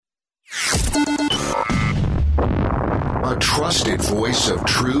a trusted voice of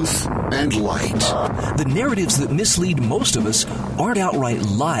truth and light. The narratives that mislead most of us aren't outright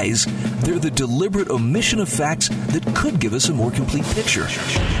lies. They're the deliberate omission of facts that could give us a more complete picture.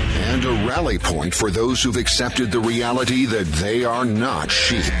 And a rally point for those who've accepted the reality that they are not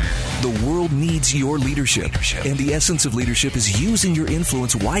sheep. The world needs your leadership, and the essence of leadership is using your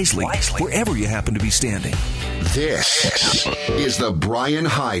influence wisely wherever you happen to be standing. This is the Brian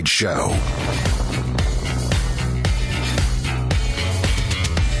Hyde Show.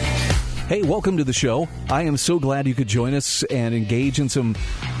 Hey, welcome to the show. I am so glad you could join us and engage in some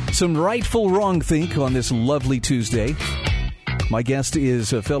rightful wrong think on this lovely Tuesday. My guest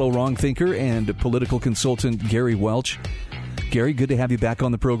is a fellow wrong thinker and political consultant, Gary Welch. Gary, good to have you back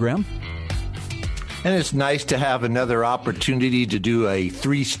on the program. And it's nice to have another opportunity to do a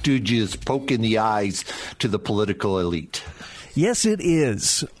Three Stooges poke in the eyes to the political elite. Yes, it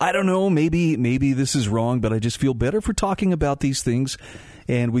is. I don't know, maybe this is wrong, but I just feel better for talking about these things.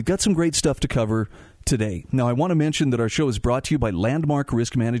 And we've got some great stuff to cover today. Now, I want to mention that our show is brought to you by Landmark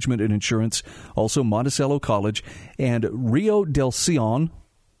Risk Management and Insurance, also Monticello College, and Rio del Sion.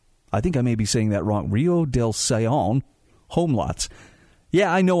 I think I may be saying that wrong. Rio del Sion Home Lots. Yeah,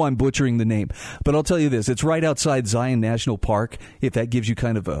 I know I'm butchering the name, but I'll tell you this. It's right outside Zion National Park, if that gives you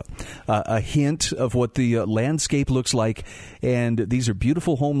kind of a hint of what the landscape looks like. And these are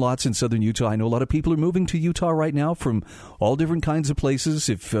beautiful home lots in southern Utah. I know a lot of people are moving to Utah right now from all different kinds of places.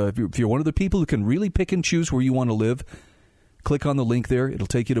 If you're one of the people who can really pick and choose where you want to live, click on the link there. It'll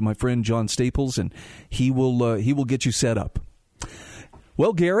take you to my friend John Staples, and he will get you set up.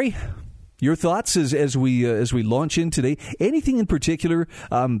 Well, Gary, your thoughts as we launch in today? Anything in particular?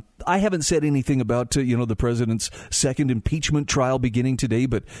 I haven't said anything about the president's second impeachment trial beginning today,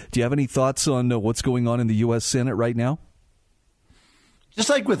 but do you have any thoughts on what's going on in the U.S. Senate right now?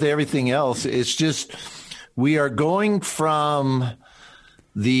 Just like with everything else, it's just we are going from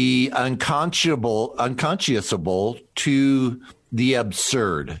the unconscionable to the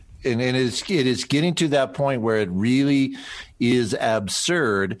absurd, and it is getting to that point where it really is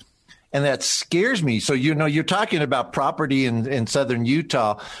absurd. And that scares me. So, you're talking about property in southern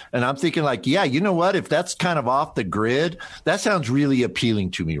Utah, and I'm thinking like, yeah, you know what? If that's kind of off the grid, that sounds really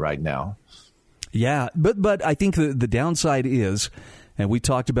appealing to me right now. Yeah, but I think the downside is, and we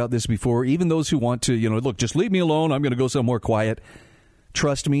talked about this before, even those who want to, look, just leave me alone, I'm going to go somewhere quiet.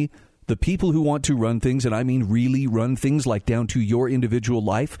 Trust me, the people who want to run things, and I mean really run things like down to your individual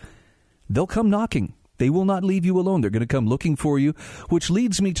life, they'll come knocking. They will not leave you alone. They're going to come looking for you, which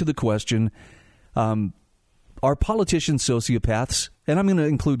leads me to the question, are politicians sociopaths? And I'm going to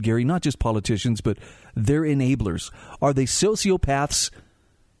include, Gary, not just politicians, but their enablers. Are they sociopaths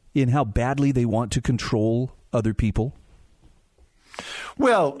in how badly they want to control other people?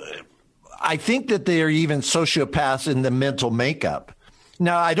 Well, I think that they are even sociopaths in the mental makeup.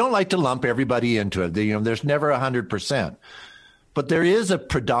 Now, I don't like to lump everybody into it. There's never 100%. But there is a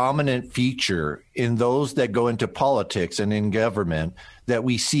predominant feature in those that go into politics and in government that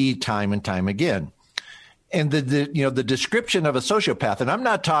we see time and time again. And the description of a sociopath, and I'm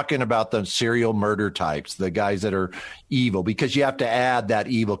not talking about the serial murder types, the guys that are evil, because you have to add that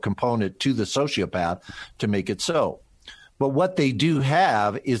evil component to the sociopath to make it so. But what they do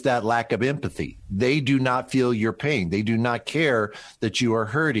have is that lack of empathy. They do not feel your pain. They do not care that you are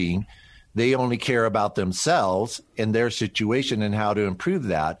hurting. They only care about themselves and their situation and how to improve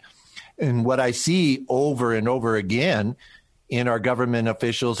that. And what I see over and over again in our government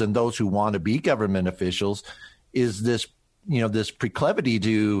officials and those who want to be government officials is this, this proclivity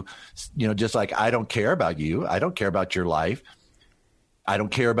to, just like, I don't care about you. I don't care about your life. I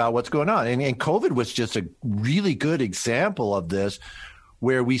don't care about what's going on. And COVID was just a really good example of this,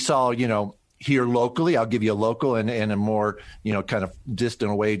 where we saw, here locally, I'll give you a local and a more, kind of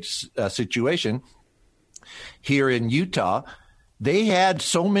distant away situation. Here in Utah, they had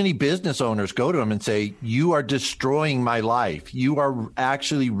so many business owners go to them and say, you are destroying my life. You are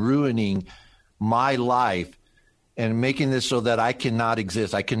actually ruining my life and making this so that I cannot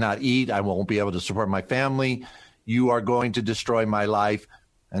exist. I cannot eat. I won't be able to support my family. You are going to destroy my life.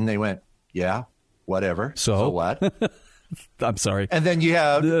 And they went, yeah, whatever. So what? I'm sorry. And then you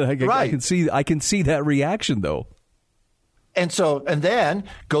have right. I can see that reaction though. And then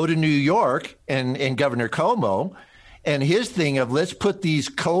go to New York and Governor Cuomo and his thing of let's put these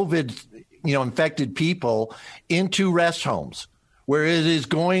COVID, infected people into rest homes where it is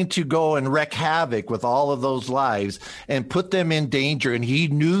going to go and wreak havoc with all of those lives and put them in danger. And he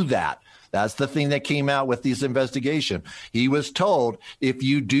knew that. That's the thing that came out with this investigation. He was told, if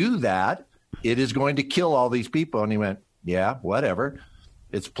you do that, it is going to kill all these people. And he went, yeah, whatever.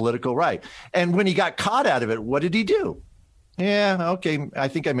 It's political right. And when he got caught out of it, what did he do? Yeah, okay. I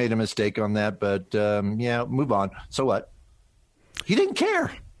think I made a mistake on that, but yeah, move on. So what? He didn't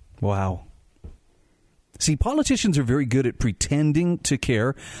care. Wow. See, politicians are very good at pretending to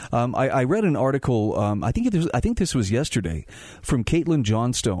care. I read an article, I think this was yesterday, from Caitlin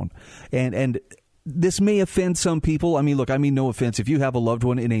Johnstone, and this may offend some people. I mean, look, I mean no offense. If you have a loved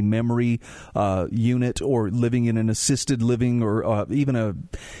one in a memory unit or living in an assisted living or even a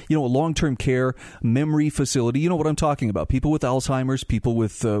long-term care memory facility, you know what I'm talking about. People with Alzheimer's, people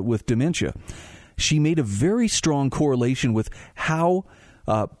with dementia. She made a very strong correlation with how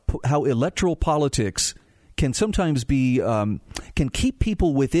electoral politics can sometimes be can keep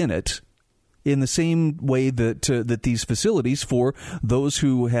people within it, in the same way that these facilities, for those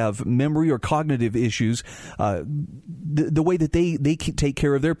who have memory or cognitive issues, the way that they take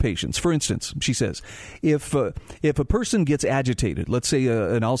care of their patients. For instance, she says, if a person gets agitated, let's say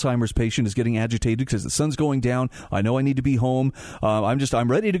an Alzheimer's patient is getting agitated because the sun's going down, I know I need to be home,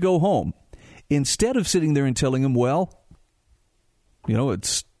 I'm ready to go home. Instead of sitting there and telling them, well,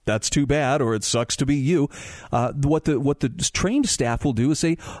 that's too bad, or it sucks to be you. What the trained staff will do is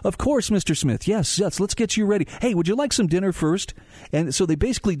say, of course, Mr. Smith, yes, let's get you ready. Hey, would you like some dinner first? And so they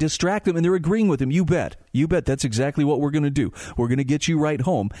basically distract them, and they're agreeing with them. You bet, that's exactly what we're going to do. We're going to get you right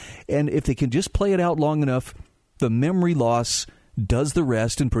home. And if they can just play it out long enough, the memory loss does the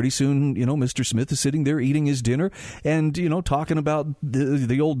rest, and pretty soon, Mr. Smith is sitting there eating his dinner and, talking about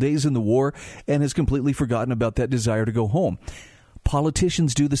the old days in the war, and has completely forgotten about that desire to go home.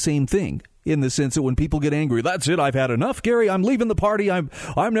 Politicians do the same thing, in the sense that when people get angry, that's it, I've had enough, Gary, I'm leaving the party, I'm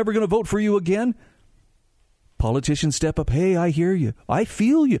never going to vote for you again. Politicians step up, hey, I hear you, I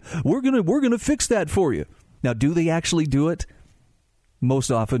feel you, we're gonna fix that for you. Now, do they actually do it? Most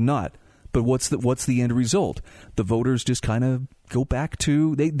often not. But what's the end result? The voters just kind of go back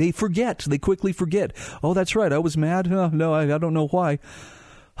to, they forget, they quickly forget. Oh, that's right, I was mad. No, I don't know why.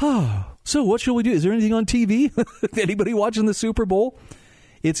 So what shall we do? Is there anything on TV? Anybody watching the Super Bowl?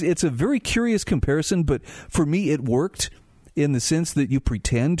 It's a very curious comparison, but for me it worked, in the sense that you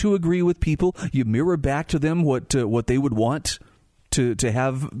pretend to agree with people, you mirror back to them what they would want to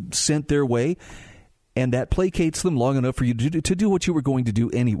have sent their way, and that placates them long enough for you to do what you were going to do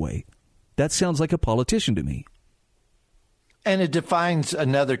anyway. That sounds like a politician to me. And it defines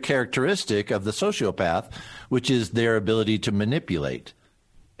another characteristic of the sociopath, which is their ability to manipulate.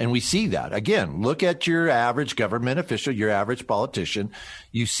 And we see that. Again, look at your average government official, your average politician.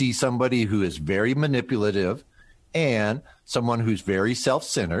 You see somebody who is very manipulative and someone who's very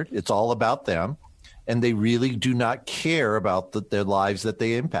self-centered. It's all about them. And they really do not care about their lives that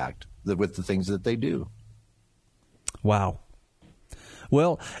they impact with the things that they do. Wow.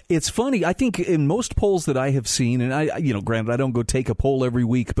 Well, it's funny. I think in most polls that I have seen, and granted, I don't go take a poll every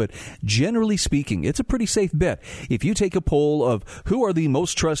week, but generally speaking, it's a pretty safe bet. If you take a poll of who are the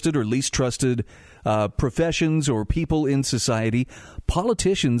most trusted or least trusted professions or people in society,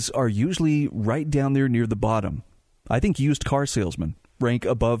 politicians are usually right down there near the bottom. I think used car salesmen rank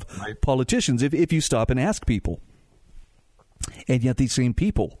above politicians if you stop and ask people. And yet these same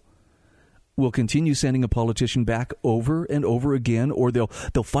people will continue sending a politician back over and over again, or they'll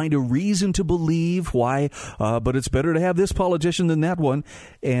find a reason to believe why, but it's better to have this politician than that one,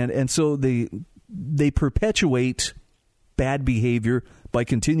 and so they perpetuate bad behavior by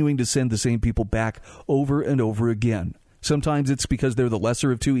continuing to send the same people back over and over again. Sometimes it's because they're the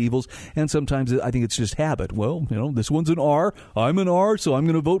lesser of two evils, and sometimes I think it's just habit. Well, this one's an R, I'm an R, so I'm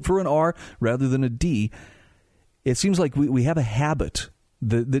going to vote for an R rather than a D. It seems like we have a habit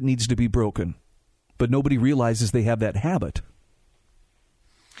that needs to be broken, but nobody realizes they have that habit.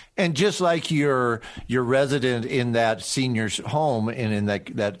 And just like your resident in that senior's home and in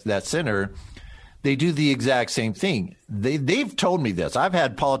that center, they do the exact same thing. They've told me this. I've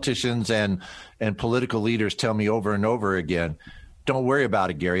had politicians and political leaders tell me over and over again, don't worry about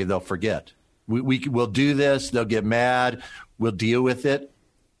it, Gary, they'll forget. We'll do this, they'll get mad, we'll deal with it.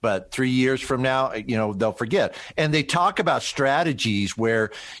 But 3 years from now, they'll forget. And they talk about strategies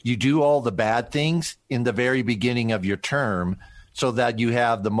where you do all the bad things in the very beginning of your term so that you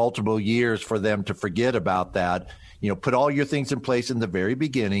have the multiple years for them to forget about that. Put all your things in place in the very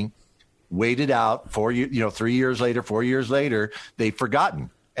beginning, wait it out 4 years, 3 years later, 4 years later, they've forgotten.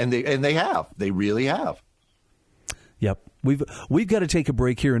 And they really have. Yep. We've got to take a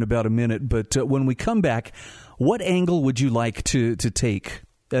break here in about a minute. But when we come back, what angle would you like to take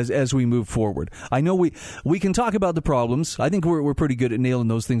as we move forward? I know we can talk about the problems. I think we're pretty good at nailing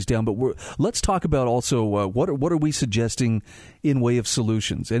those things down, but let's talk about also what are we suggesting in way of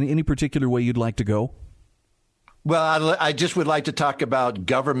solutions? Any particular way you'd like to go? Well, I just would like to talk about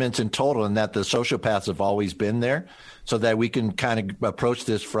governments in total, and that the sociopaths have always been there, so that we can kind of approach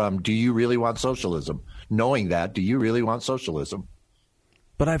this from, do you really want socialism? Knowing that, do you really want socialism?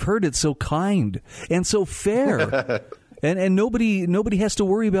 But I've heard it's so kind and so fair, and nobody has to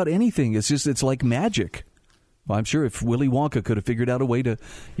worry about anything. It's like magic. Well, I'm sure if Willy Wonka could have figured out a way to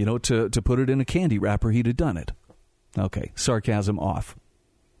put it in a candy wrapper, he'd have done it. Okay, sarcasm off.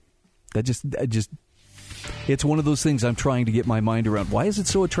 That just it's one of those things I'm trying to get my mind around. Why is it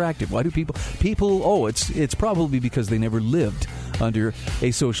so attractive? Why do people it's probably because they never lived under a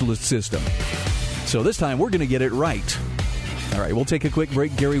socialist system. So this time we're going to get it right. All right, we'll take a quick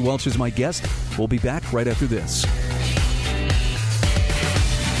break. Gary Welch is my guest. We'll be back right after this.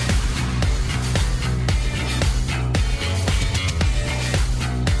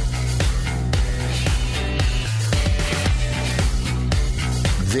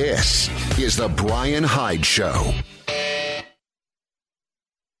 This is the Brian Hyde Show.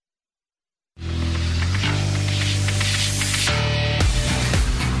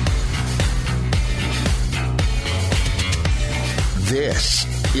 This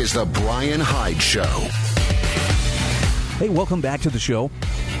is the Brian Hyde Show. Hey, welcome back to the show.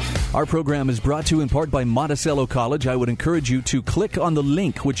 Our program is brought to you in part by Monticello College. I would encourage you to click on the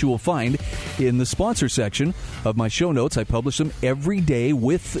link, which you will find in the sponsor section of my show notes. I publish them every day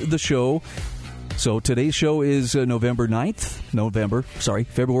with the show. So today's show is February 9th.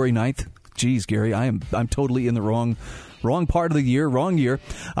 Geez, Gary, I'm totally in the wrong part of the year, wrong year.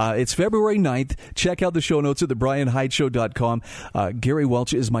 It's February 9th. Check out the show notes at thebrianhydeshow.com. Gary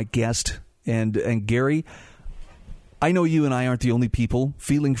Welch is my guest. And Gary, I know you and I aren't the only people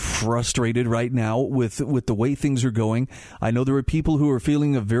feeling frustrated right now with the way things are going. I know there are people who are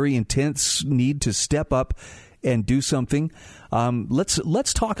feeling a very intense need to step up and do something.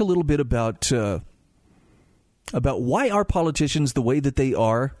 Let's talk a little bit about why are politicians the way that they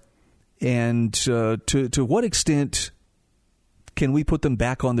are, and to what extent can we put them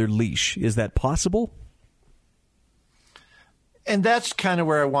back on their leash? Is that possible? And that's kind of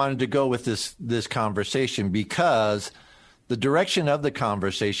where I wanted to go with this conversation, because the direction of the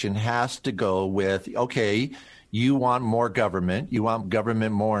conversation has to go with, okay, you want more government, you want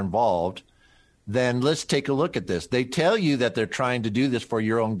government more involved, then let's take a look at this. They tell you that they're trying to do this for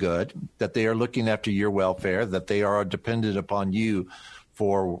your own good, that they are looking after your welfare, that they are dependent upon you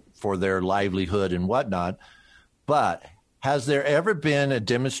for their livelihood and whatnot. But has there ever been a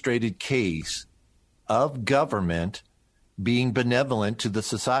demonstrated case of government being benevolent to the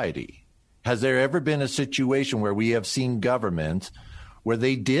society? Has there ever been a situation where we have seen governments where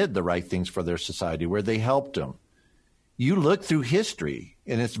they did the right things for their society, where they helped them? You look through history,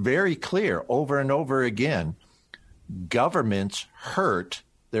 and it's very clear over and over again, governments hurt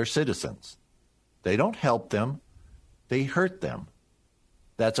their citizens. They don't help them, they hurt them.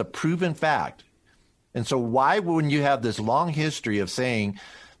 That's a proven fact. And so why wouldn't you have this long history of saying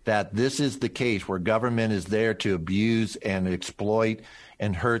that this is the case where government is there to abuse and exploit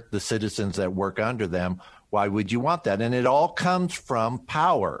and hurt the citizens that work under them? Why would you want that? And it all comes from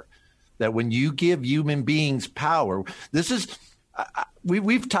power. That when you give human beings power, this is,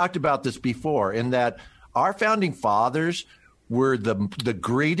 we've talked about this before, in that our founding fathers were the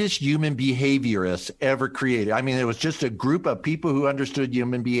greatest human behaviorists ever created. I mean, it was just a group of people who understood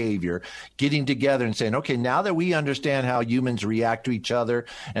human behavior getting together and saying, okay, now that we understand how humans react to each other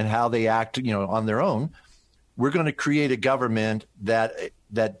and how they act, on their own, we're going to create a government that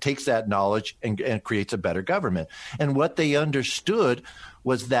takes that knowledge and creates a better government. And what they understood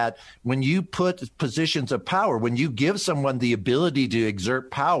was that when you put positions of power, when you give someone the ability to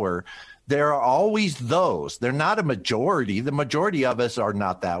exert power, there are always those. They're not a majority. The majority of us are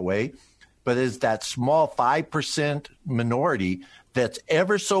not that way, but it's that small 5% minority that's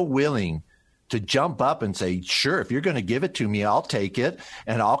ever so willing to jump up and say, sure, if you're going to give it to me, I'll take it,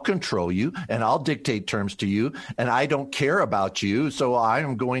 and I'll control you, and I'll dictate terms to you, and I don't care about you, so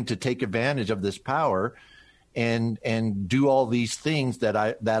I'm going to take advantage of this power and do all these things that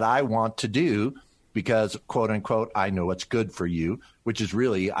I want to do because, quote unquote, I know what's good for you, which is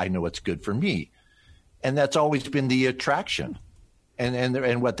really, I know what's good for me. And that's always been the attraction.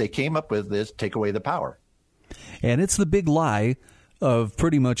 And what they came up with is take away the power. And it's the big lie of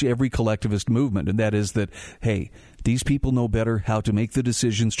pretty much every collectivist movement, and that is that, hey, these people know better how to make the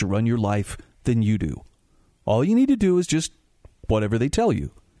decisions to run your life than you do. All you need to do is just whatever they tell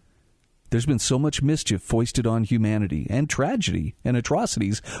you. There's been so much mischief foisted on humanity, and tragedy and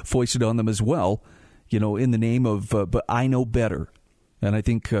atrocities foisted on them as well, in the name of, but I know better. And I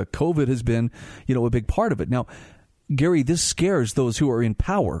think COVID has been, a big part of it. Now, Gary, this scares those who are in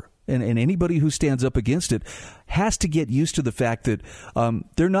power. and anybody who stands up against it has to get used to the fact that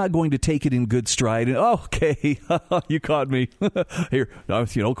they're not going to take it in good stride. And okay, you caught me. Here,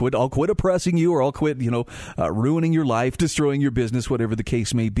 I'll quit oppressing you, or I'll quit, ruining your life, destroying your business, whatever the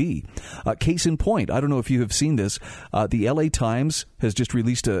case may be. Case in point, I don't know if you have seen this. The LA Times has just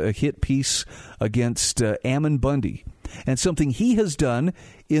released a hit piece against Ammon Bundy, and something he has done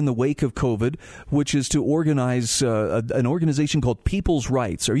in the wake of COVID, which is to organize an organization called People's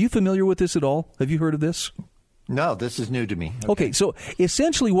Rights. Are you familiar with this at all? Have you heard of this? No, this is new to me. Okay, so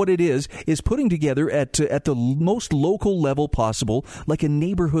essentially what it is putting together at the most local level possible, like a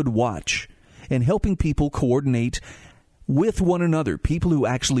neighborhood watch, and helping people coordinate with one another, people who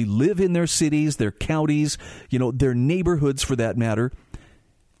actually live in their cities, their counties, their neighborhoods for that matter,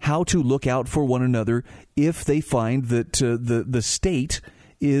 how to look out for one another if they find that the state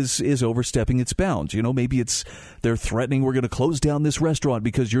is overstepping its bounds. Maybe they're threatening, we're going to close down this restaurant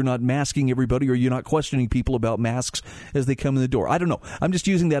because you're not masking everybody, or you're not questioning people about masks as they come in the door. I don't know. I'm just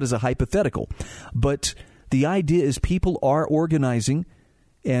using that as a hypothetical. But the idea is people are organizing,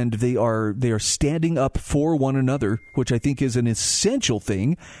 and they are standing up for one another, which I think is an essential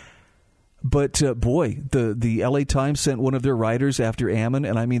thing. But boy, the LA Times sent one of their writers after Ammon,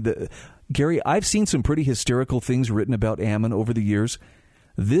 and I mean, Gary, I've seen some pretty hysterical things written about Ammon over the years.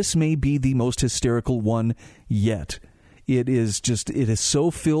 This may be the most hysterical one yet. It is so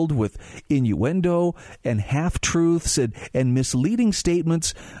filled with innuendo and half-truths and misleading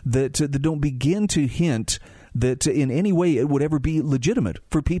statements that don't begin to hint that in any way it would ever be legitimate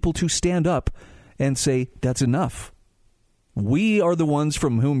for people to stand up and say, that's enough. We are the ones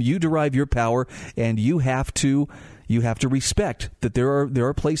from whom you derive your power, and you have to respect that there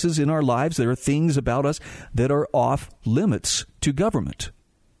are places in our lives, there are things about us that are off limits to government.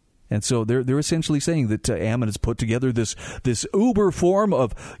 And so they're essentially saying that Ammon has put together this uber form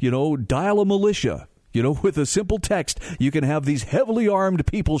of, dial a militia. With a simple text, you can have these heavily armed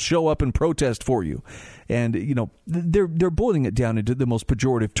people show up and protest for you. And, they're boiling it down into the most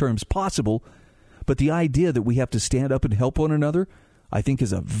pejorative terms possible. But the idea that we have to stand up and help one another, I think,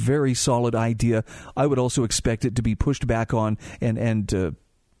 is a very solid idea. I would also expect it to be pushed back on and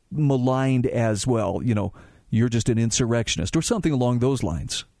maligned as well. You're just an insurrectionist or something along those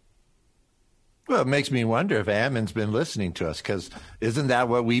lines. Well, it makes me wonder if Ammon's been listening to us, because isn't that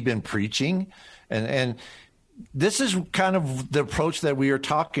what we've been preaching? And this is kind of the approach that we are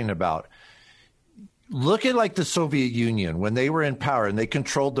talking about. Look at like the Soviet Union when they were in power and they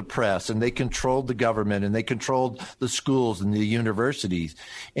controlled the press and they controlled the government and they controlled the schools and the universities.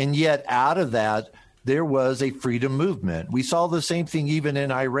 And yet out of that, there was a freedom movement. We saw the same thing even in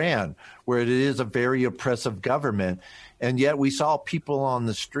Iran, where it is a very oppressive government. And yet we saw people on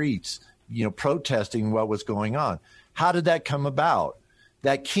the streets, protesting what was going on. How did that come about?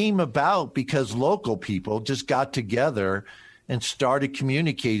 That came about because local people just got together and started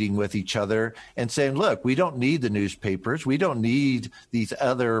communicating with each other and saying, look, we don't need the newspapers. We don't need these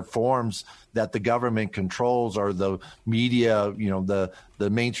other forms that the government controls, or the media, the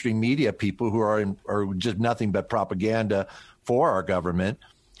mainstream media people who are just nothing but propaganda for our government.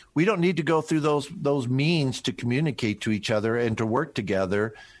 We don't need to go through those means to communicate to each other and to work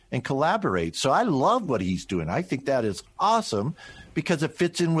together and collaborate. So I love what he's doing. I think that is awesome because it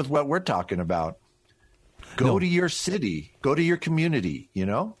fits in with what we're talking about. Go to your city, go to your community,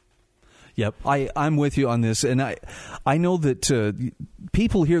 Yep, I'm with you on this. And I know that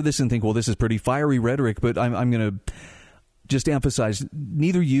people hear this and think, well, this is pretty fiery rhetoric, but I'm going to just emphasize,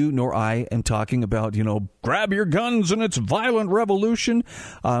 neither you nor I am talking about, grab your guns and it's violent revolution.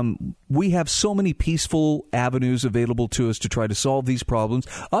 We have so many peaceful avenues available to us to try to solve these problems,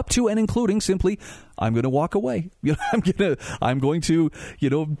 up to and including simply, I'm going to walk away. I'm going to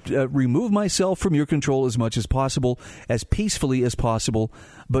remove myself from your control as much as possible, as peacefully as possible.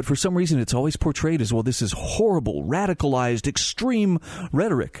 But for some reason, it's always portrayed as, well, this is horrible, radicalized, extreme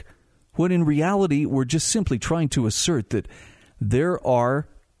rhetoric, when in reality, we're just simply trying to assert that there are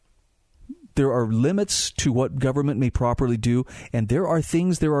limits to what government may properly do, and there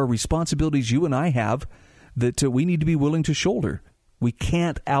are responsibilities you and I have that we need to be willing to shoulder. We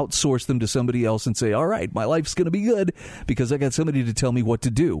can't outsource them to somebody else and say, all right, my life's going to be good because I got somebody to tell me what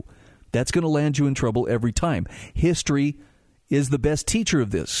to do. That's going to land you in trouble every time. History is the best teacher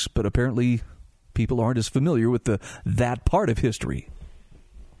of this, but apparently people aren't as familiar with that part of history.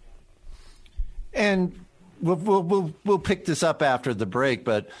 And we'll pick this up after the break,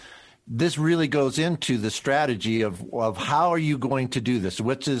 but this really goes into the strategy of how are you going to do this?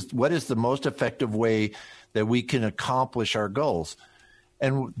 What is the most effective way that we can accomplish our goals?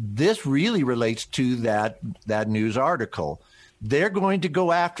 And this really relates to that news article. they're going to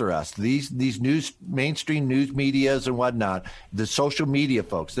go after us. These mainstream news medias and whatnot, the social media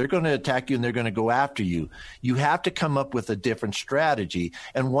folks, they're going to attack you and they're going to go after you. You have to come up with a different strategy.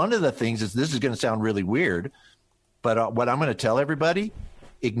 And one of the things is, this is going to sound really weird, but what I'm going to tell everybody,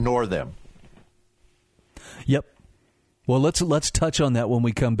 ignore them. Yep. Well, let's touch on that when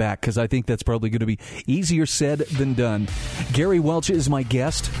we come back, because I think that's probably going to be easier said than done. Gary Welch is my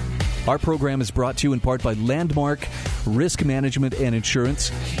guest. Our program is brought to you in part by Landmark Risk Management and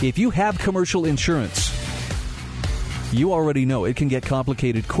Insurance. If you have commercial insurance, you already know it can get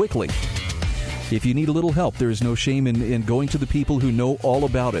complicated quickly. If you need a little help, there is no shame in going to the people who know all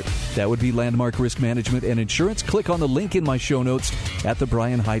about it. That would be Landmark Risk Management and Insurance. Click on the link in my show notes at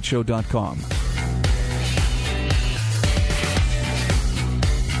thebrianhydeshow.com.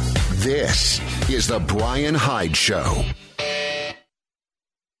 This is The Brian Hyde Show.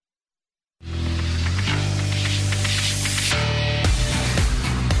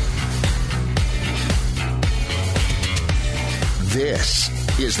 This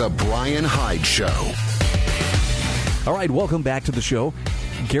is The Brian Hyde Show. All right, welcome back to the show.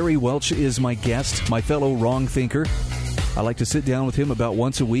 Gary Welch is my guest, my fellow wrong thinker. I like to sit down with him about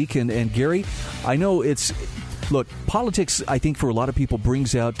once a week. And Gary, I know look, politics, I think for a lot of people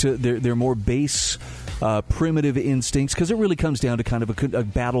brings out to their more base, primitive instincts, because it really comes down to kind of a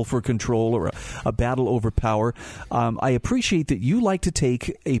battle for control or a battle over power. I appreciate that you like to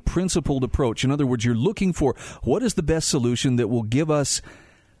take a principled approach. In other words, you're looking for what is the best solution that will give us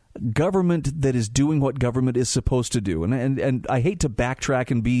government that is doing what government is supposed to do. And I hate to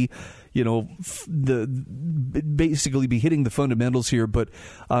backtrack and be, basically be hitting the fundamentals here, but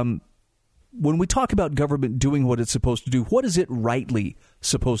when we talk about government doing what it's supposed to do, what is it rightly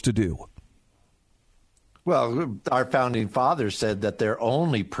supposed to do? Well, our founding fathers said that their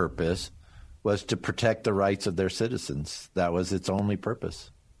only purpose was to protect the rights of their citizens. That was its only purpose.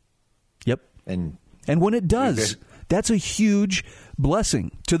 Yep. And when it does, that's a huge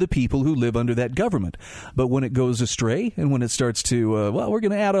blessing to the people who live under that government. But when it goes astray and when it starts to, we're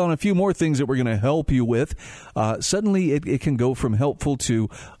going to add on a few more things that we're going to help you with, suddenly it can go from helpful to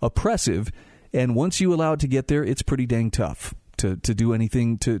oppressive. And once you allow it to get there, it's pretty dang tough to do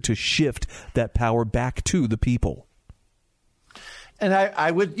anything to shift that power back to the people. And I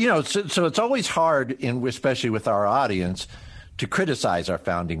would, so it's always hard, especially with our audience, to criticize our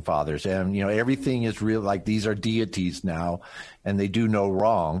founding fathers. And, everything is real, like these are deities now, and they do no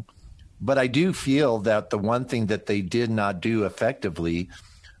wrong. But I do feel that the one thing that they did not do effectively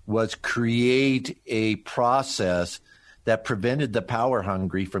was create a process that prevented the power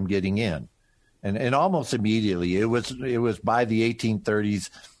hungry from getting in. And almost immediately, it was by the 1830s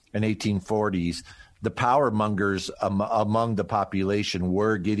and 1840s, the power mongers among the population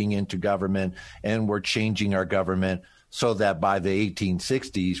were getting into government and were changing our government, so that by the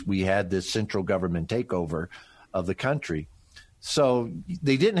 1860s, we had this central government takeover of the country. So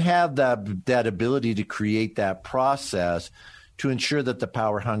they didn't have that ability to create that process to ensure that the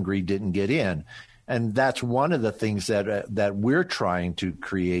power hungry didn't get in. And that's one of the things that we're trying to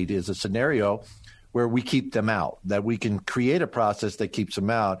create is a scenario where we keep them out, that we can create a process that keeps them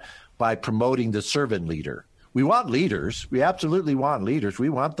out by promoting the servant leader. We want leaders. We absolutely want leaders. We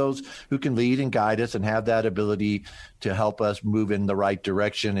want those who can lead and guide us and have that ability to help us move in the right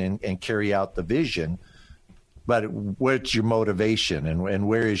direction and carry out the vision. But what's your motivation and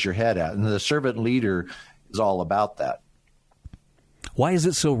where is your head at? And the servant leader is all about that. Why is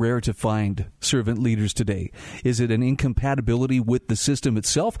it so rare to find servant leaders today? Is it an incompatibility with the system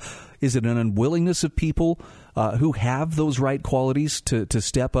itself? Is it an unwillingness of people who have those right qualities to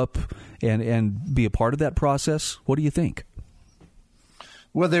step up and be a part of that process? What do you think?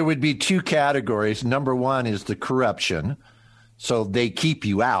 Well, there would be two categories. Number one is the corruption. So they keep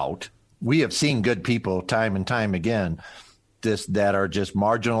you out. We have seen good people time and time again that are just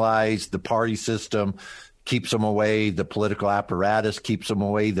marginalized. The party system keeps them away. The political apparatus keeps them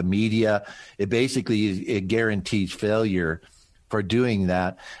away. The media, it guarantees failure for doing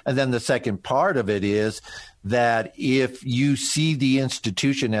that. And then the second part of it is that if you see the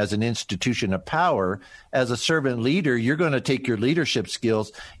institution as an institution of power, as a servant leader, you're going to take your leadership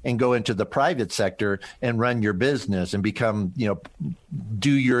skills and go into the private sector and run your business and become,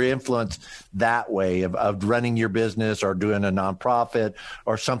 do your influence that way of running your business or doing a nonprofit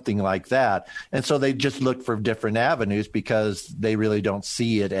or something like that. And so they just look for different avenues because they really don't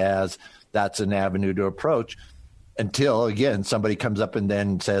see it as that's an avenue to approach. Until, again, somebody comes up and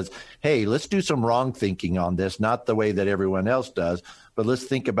then says, hey, let's do some wrong thinking on this, not the way that everyone else does, but let's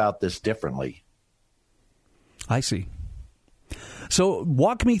think about this differently. I see. So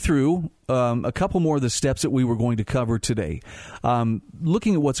walk me through a couple more of the steps that we were going to cover today.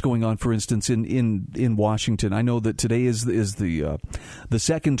 Looking at what's going on, for instance, in Washington, I know that today is the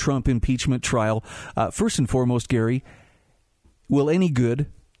second Trump impeachment trial. First and foremost, Gary,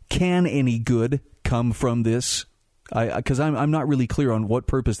 can any good come from this? Because I'm not really clear on what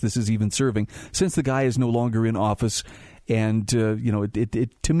purpose this is even serving, since the guy is no longer in office, and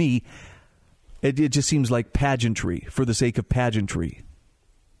it to me. It just seems like pageantry for the sake of pageantry.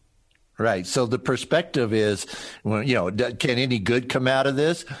 Right. So the perspective is, can any good come out of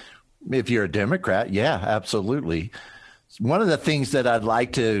this? If you're a Democrat, yeah, absolutely. One of the things that I'd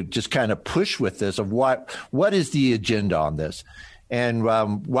like to just kind of push with this of what is the agenda on this? And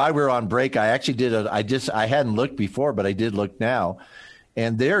while we're on break, I actually I hadn't looked before, but I did look now.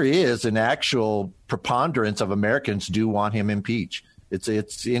 And there is an actual preponderance of Americans do want him impeached.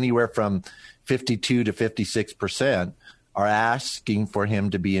 It's anywhere from 52 to 56% are asking for him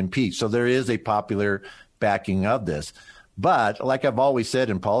to be impeached. So there is a popular backing of this. But like I've always said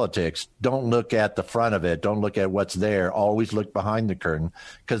in politics, don't look at the front of it. Don't look at what's there. Always look behind the curtain,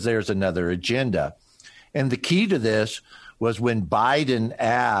 because there's another agenda. And the key to this was when Biden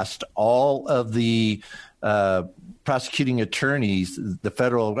asked all of the prosecuting attorneys, the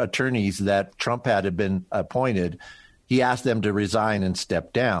federal attorneys that Trump had been appointed, he asked them to resign and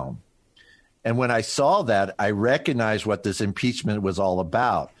step down. And when I saw that, I recognized what this impeachment was all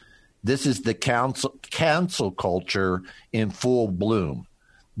about. This is the cancel culture in full bloom.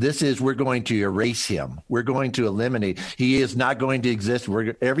 This is, we're going to erase him. We're going to eliminate. He is not going to exist.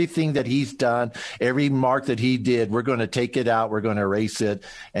 Everything that he's done, every mark that he did, we're going to take it out. We're going to erase it,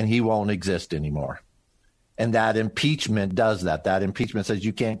 and he won't exist anymore. And that impeachment does that. That impeachment says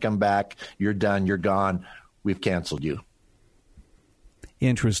you can't come back. You're done. You're gone. We've canceled you.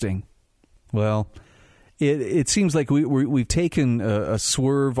 Interesting. Well, it seems like we've taken a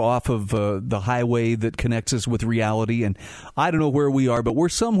swerve off of the highway that connects us with reality, and I don't know where we are, but we're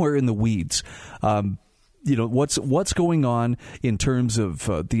somewhere in the weeds. What's going on in terms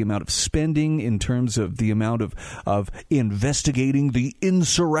of the amount of spending, in terms of the amount of investigating the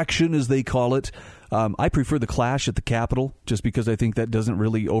insurrection, as they call it. I prefer the clash at the Capitol, just because I think that doesn't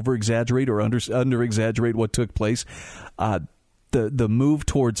really over-exaggerate or under-exaggerate what took place. The move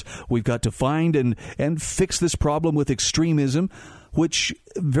towards we've got to find and fix this problem with extremism, which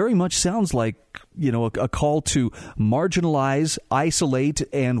very much sounds like, a call to marginalize, isolate,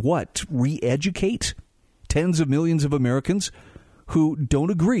 and re-educate tens of millions of Americans who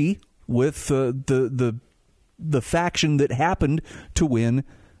don't agree with the faction that happened to win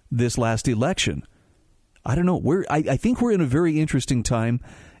this last election. I don't know. I think we're in a very interesting time,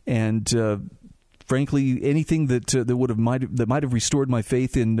 and frankly, anything that might have restored my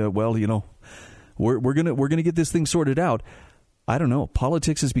faith in we're gonna get this thing sorted out. I don't know.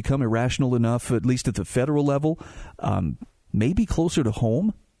 Politics has become irrational enough, at least at the federal level. Maybe closer to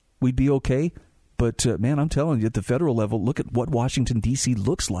home, we'd be okay. But man, I'm telling you, at the federal level, look at what Washington D.C.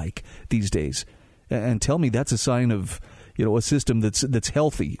 looks like these days, and tell me that's a sign of a system that's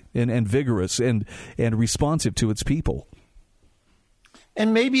healthy and vigorous and responsive to its people.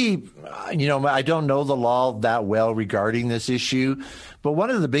 And maybe, I don't know the law that well regarding this issue, but one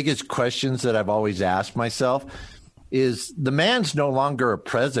of the biggest questions that I've always asked myself is the man's no longer a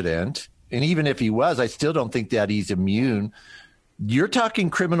president. And even if he was, I still don't think that he's immune. You're talking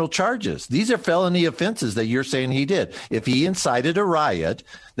criminal charges. These are felony offenses that you're saying he did. If he incited a riot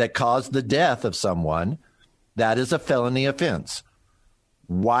that caused the death of someone, that is a felony offense.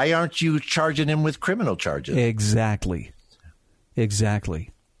 Why aren't you charging him with criminal charges? Exactly.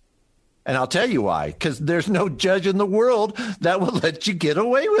 And I'll tell you why, because there's no judge in the world that will let you get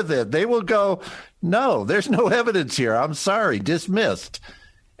away with it. They will go, no, there's no evidence here. I'm sorry, dismissed.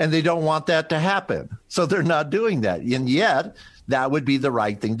 And they don't want that to happen. So they're not doing that. And yet that would be the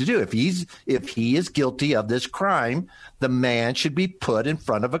right thing to do. If he is guilty of this crime, the man should be put in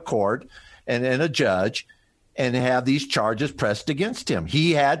front of a court and a judge and have these charges pressed against him.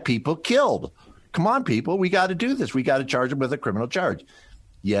 He had people killed. Come on, people, we got to do this. We got to charge him with a criminal charge.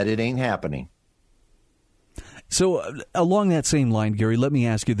 Yet it ain't happening. So along that same line, Gary, let me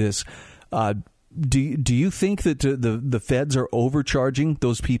ask you this. Do you think that the feds are overcharging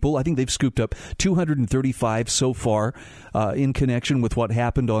those people? I think they've scooped up 235 so far in connection with what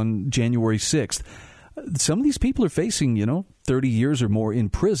happened on January 6th. Some of these people are facing, 30 years or more in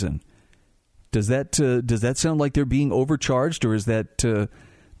prison. Does that sound like they're being overcharged, or is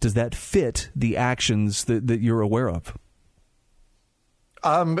does that fit the actions that you're aware of?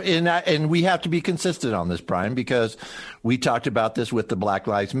 And we have to be consistent on this, Brian, because we talked about this with the Black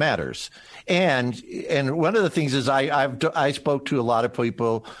Lives Matters. And one of the things is I spoke to a lot of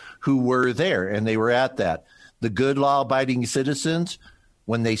people who were there and they were at that. The good law-abiding citizens,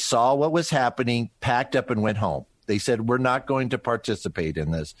 when they saw what was happening, packed up and went home. They said, we're not going to participate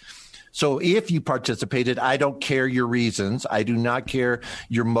in this. So if you participated, I don't care your reasons. I do not care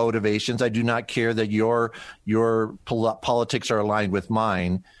your motivations. I do not care that your politics are aligned with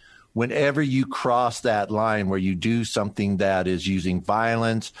mine. Whenever you cross that line where you do something that is using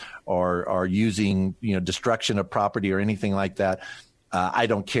violence or using, destruction of property or anything like that, I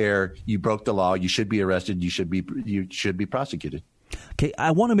don't care. You broke the law. You should be arrested. You should be prosecuted. Okay,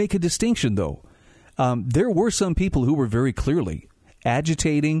 I want to make a distinction, though. There were some people who were very clearly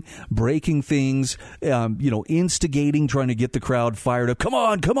agitating, breaking things, instigating, trying to get the crowd fired up. Come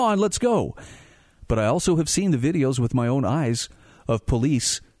on, let's go. But I also have seen the videos with my own eyes of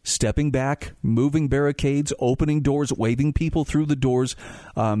police stepping back, moving barricades, opening doors, waving people through the doors,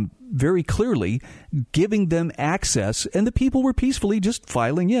 very clearly giving them access. And the people were peacefully just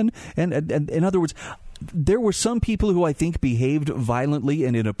filing in. And in other words, there were some people who I think behaved violently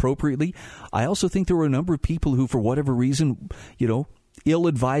and inappropriately. I also think there were a number of people who, for whatever reason,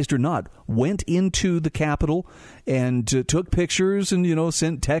 ill-advised or not, went into the Capitol and took pictures and,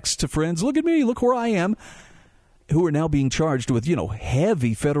 sent texts to friends. Look at me. Look where I am. Who are now being charged with,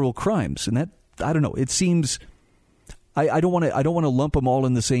 heavy federal crimes. And that, I don't know, it seems... I don't want to lump them all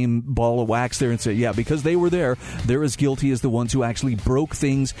in the same ball of wax there and say, yeah, because they were there, they're as guilty as the ones who actually broke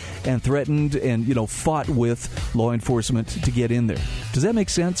things and threatened and, fought with law enforcement to get in there. Does that make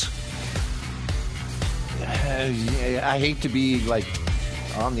sense? I hate to be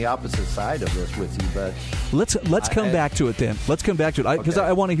on the opposite side of this with you, but let's come back to it then. Let's come back to it because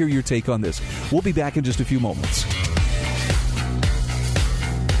I want to hear your take on this. We'll be back in just a few moments.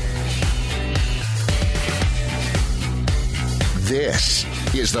 This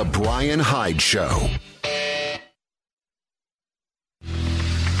is the Brian Hyde Show.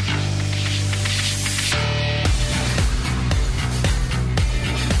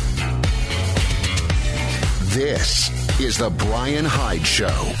 This is the Brian Hyde Show.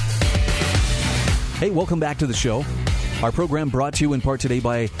 Hey, welcome back to the show. Our program brought to you in part today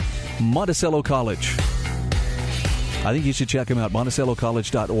by Monticello College. I think you should check them out,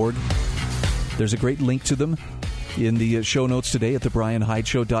 monticellocollege.org. There's a great link to them in the show notes today at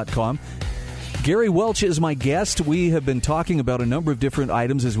thebrianhydeshow.com. Gary Welch is my guest. We have been talking about a number of different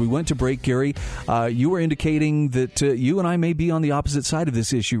items as we went to break. Gary, you were indicating that you and I may be on the opposite side of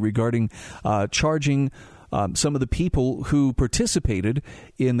this issue regarding charging some of the people who participated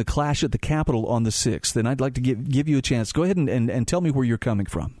in the clash at the Capitol on the 6th. And I'd like to give you a chance. Go ahead and tell me where you're coming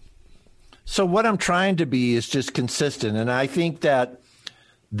from. So what I'm trying to be is just consistent. And I think that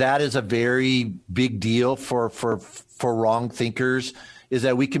is a very big deal for wrong thinkers, is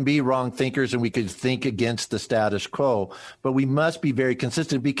that we can be wrong thinkers and we can think against the status quo, but we must be very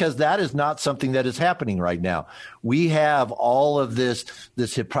consistent because that is not something that is happening right now. We have all of this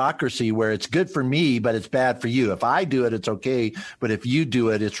hypocrisy where it's good for me, but it's bad for you. If I do it, it's okay, but if you do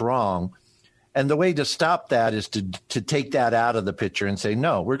it, it's wrong. And the way to stop that is to take that out of the picture and say,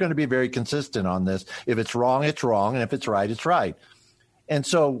 no, we're going to be very consistent on this. If it's wrong, it's wrong. And if it's right, it's right. And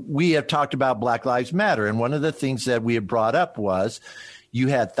so we have talked about Black Lives Matter. And one of the things that we had brought up was you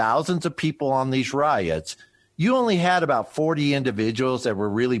had thousands of people on these riots. You only had about 40 individuals that were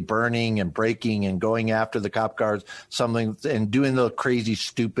really burning and breaking and going after the cop cars, something, and doing the crazy,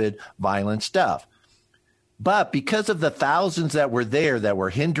 stupid, violent stuff. But because of the thousands that were there, that were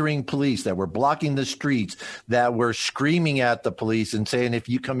hindering police, that were blocking the streets, that were screaming at the police and saying, if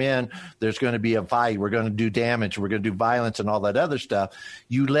you come in, there's going to be a fight, we're going to do damage, we're going to do violence and all that other stuff,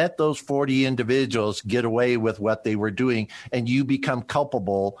 you let those 40 individuals get away with what they were doing, and you become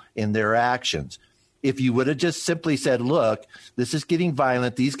culpable in their actions. If you would have just simply said, look, this is getting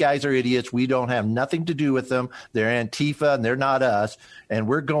violent, these guys are idiots, we don't have nothing to do with them, they're Antifa and they're not us, and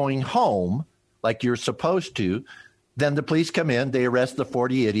we're going home, like you're supposed to, then the police come in, they arrest the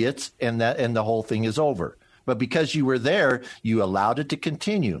 40 idiots, and the whole thing is over. But because you were there, you allowed it to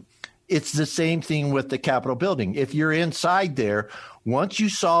continue. It's the same thing with the Capitol building. If you're inside there, once you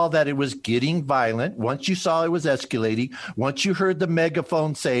saw that it was getting violent, once you saw it was escalating, once you heard the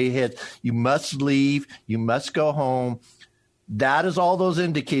megaphone say, hey, you must leave, you must go home, that is all those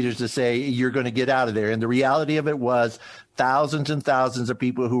indicators to say you're going to get out of there. And the reality of it was thousands and thousands of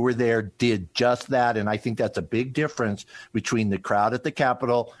people who were there did just that. And I think that's a big difference between the crowd at the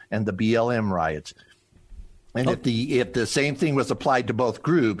Capitol and the BLM riots. And if the same thing was applied to both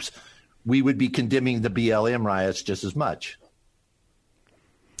groups, we would be condemning the BLM riots just as much.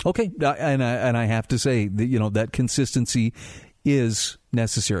 Okay, and I have to say that that consistency is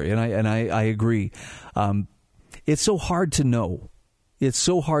necessary, and I agree. It's so hard to know. It's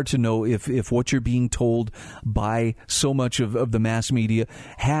so hard to know if what you're being told by so much of the mass media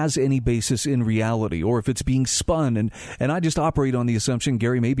has any basis in reality, or if it's being spun. And I just operate on the assumption,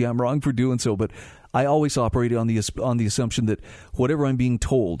 Gary, maybe I'm wrong for doing so, but I always operate on the assumption that whatever I'm being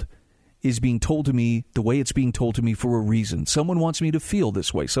told is being told to me the way it's being told to me for a reason. Someone wants me to feel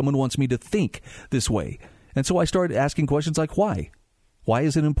this way. Someone wants me to think this way. And so I started asking questions like, why? Why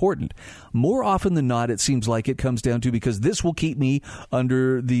is it important? More often than not, it seems like it comes down to because this will keep me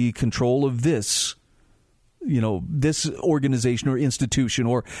under the control of this, this organization or institution,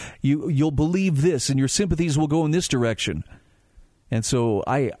 or you'll believe this and your sympathies will go in this direction. And so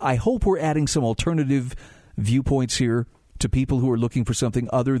I hope we're adding some alternative viewpoints here to people who are looking for something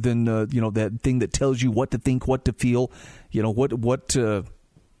other than, that thing that tells you what to think, what to feel, what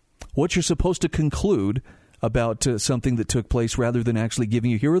you're supposed to conclude about something that took place, rather than actually giving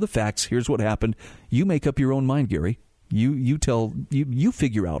you, here are the facts, here's what happened. You make up your own mind, Gary. You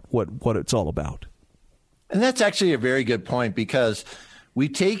figure out what it's all about. And that's actually a very good point, because we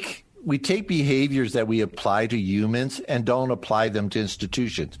take behaviors that we apply to humans and don't apply them to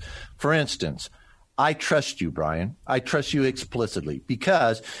institutions. For instance, I trust you, Brian. I trust you explicitly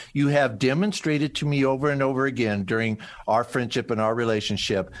because you have demonstrated to me over and over again during our friendship and our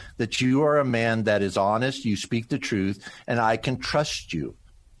relationship that you are a man that is honest, you speak the truth, and I can trust you.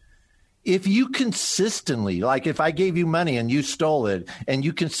 If you consistently, like if I gave you money and you stole it and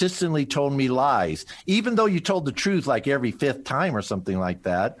you consistently told me lies, even though you told the truth like every fifth time or something like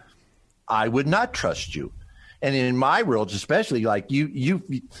that, I would not trust you. And in my world, especially, like you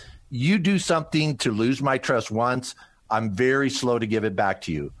do something to lose my trust once, I'm very slow to give it back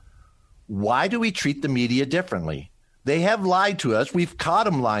to you. Why do we treat the media differently? They have lied to us. We've caught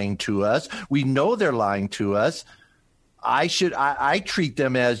them lying to us. We know they're lying to us. I treat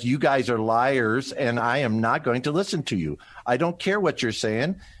them as, you guys are liars and I am not going to listen to you. I don't care what you're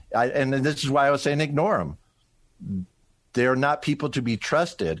saying. And this is why I was saying ignore them. They're not people to be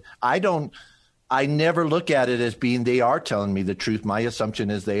trusted. I never look at it as being they are telling me the truth. My assumption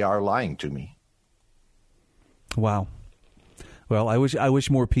is they are lying to me. Wow. Well, I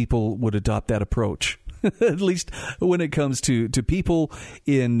wish more people would adopt that approach, at least when it comes to people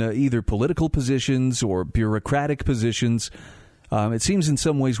in either political positions or bureaucratic positions. It seems in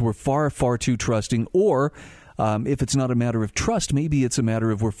some ways we're far, far too trusting, or if it's not a matter of trust, maybe it's a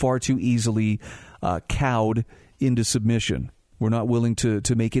matter of we're far too easily cowed into submission. We're not willing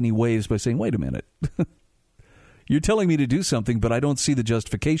to make any waves by saying, wait a minute, you're telling me to do something, but I don't see the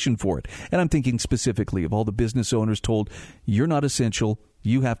justification for it. And I'm thinking specifically of all the business owners told, you're not essential,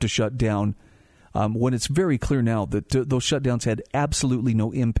 you have to shut down, when it's very clear now that those shutdowns had absolutely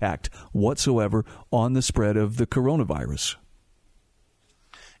no impact whatsoever on the spread of the coronavirus.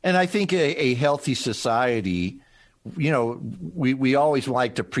 And I think a healthy society, we always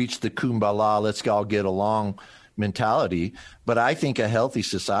like to preach the kumbaya, let's all get along mentality, but I think a healthy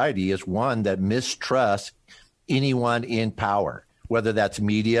society is one that mistrusts anyone in power, whether that's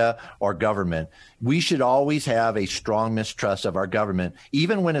media or government. We should always have a strong mistrust of our government.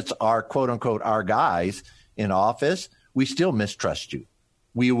 Even when it's our quote unquote our guys in office, we still mistrust you.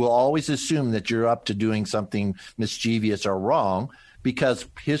 We will always assume that you're up to doing something mischievous or wrong, because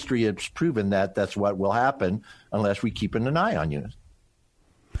history has proven that that's what will happen unless we keep an eye on you.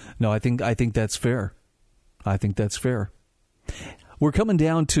 No, I think that's fair. I think that's fair. We're coming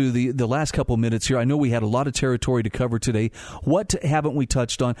down to the last couple minutes here. I know we had a lot of territory to cover today. What haven't we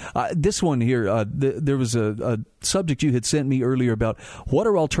touched on? This one here, there was a subject you had sent me earlier about what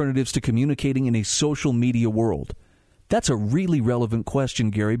are alternatives to communicating in a social media world. That's a really relevant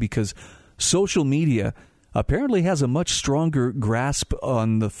question, Gary, because social media apparently has a much stronger grasp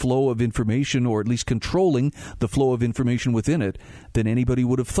on the flow of information, or at least controlling the flow of information within it, than anybody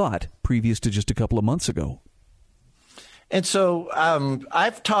would have thought previous to just a couple of months ago. And so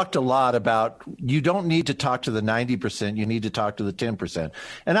I've talked a lot about you don't need to talk to the 90%, you need to talk to the 10%.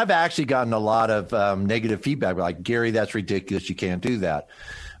 And I've actually gotten a lot of negative feedback, like, Gary, that's ridiculous, you can't do that.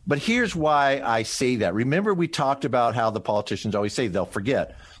 But here's why I say that. Remember, we talked about how the politicians always say they'll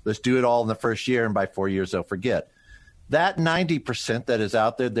forget. Let's do it all in the first year, and by 4 years they'll forget. That 90% that is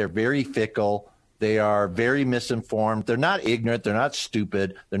out there, they're very fickle. They are very misinformed. They're not ignorant. They're not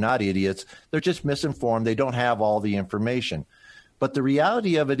stupid. They're not idiots. They're just misinformed. They don't have all the information. But the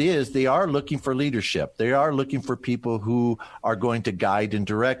reality of it is they are looking for leadership. They are looking for people who are going to guide and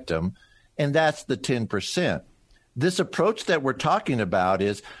direct them. And that's the 10%. This approach that we're talking about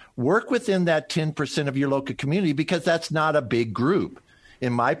is work within that 10% of your local community, because that's not a big group.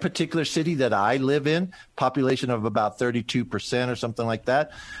 In my particular city that I live in, population of about 32% or something like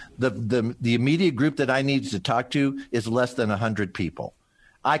that, the immediate group that I need to talk to is less than 100 people.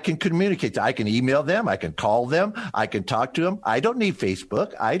 I can communicate. I can email them. I can call them. I can talk to them. I don't need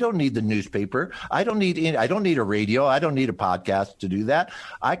Facebook. I don't need the newspaper. I don't need a radio. I don't need a podcast to do that.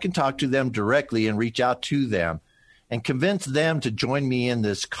 I can talk to them directly and reach out to them and convince them to join me in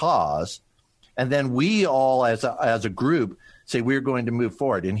this cause. And then we all as a group say we're going to move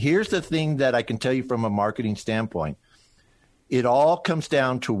forward. And here's the thing that I can tell you from a marketing standpoint. It all comes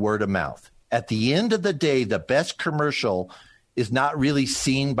down to word of mouth. At the end of the day, the best commercial is not really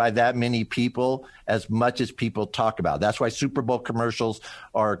seen by that many people as much as people talk about. That's why Super Bowl commercials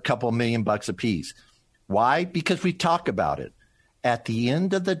are a couple $1 million a piece. Why? Because we talk about it. At the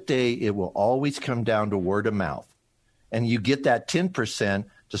end of the day, it will always come down to word of mouth. And you get that 10%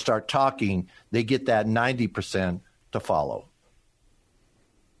 to start talking. They get that 90% to follow.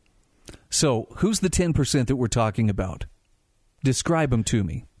 So who's the 10% that we're talking about? Describe them to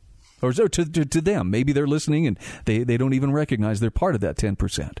me. Or to them. Maybe they're listening and they don't even recognize they're part of that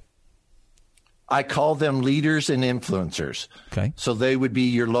 10%. I call them leaders and influencers. Okay. So they would be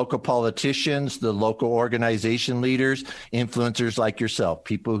your local politicians, the local organization leaders, influencers like yourself,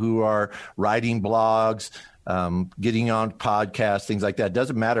 people who are writing blogs, getting on podcasts, things like that. It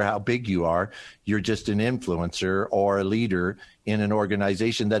doesn't matter how big you are. You're just an influencer or a leader in an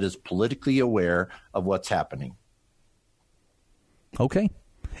organization that is politically aware of what's happening. Okay.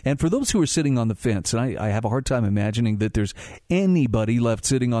 And for those who are sitting on the fence, and I have a hard time imagining that there's anybody left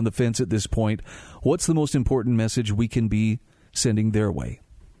sitting on the fence at this point, what's the most important message we can be sending their way?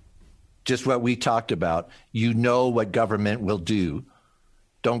 Just what we talked about. You know what government will do.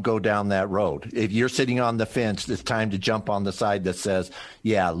 Don't go down that road. If you're sitting on the fence, it's time to jump on the side that says,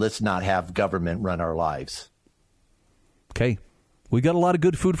 yeah, let's not have government run our lives. Okay. We got a lot of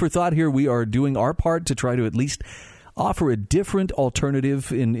good food for thought here. We are doing our part to try to at least offer a different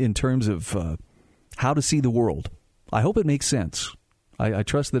alternative in terms of how to see the world. I hope it makes sense. I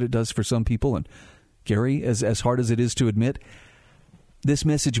trust that it does for some people. And Gary, as hard as it is to admit, this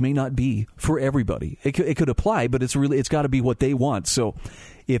message may not be for everybody. It could apply, but it's got to be what they want. So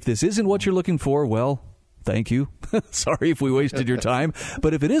if this isn't what you're looking for, well, thank you. Sorry if we wasted your time.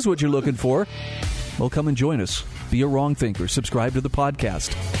 But if it is what you're looking for, well, come and join us. Be a wrong thinker. Subscribe to the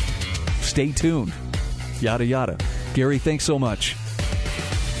podcast. Stay tuned. Yada, yada. Gary, thanks so much.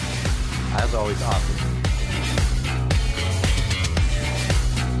 As always, awesome.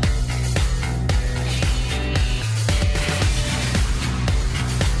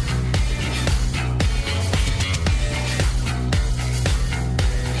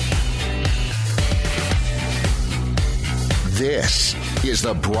 This is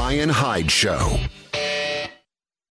The Brian Hyde Show.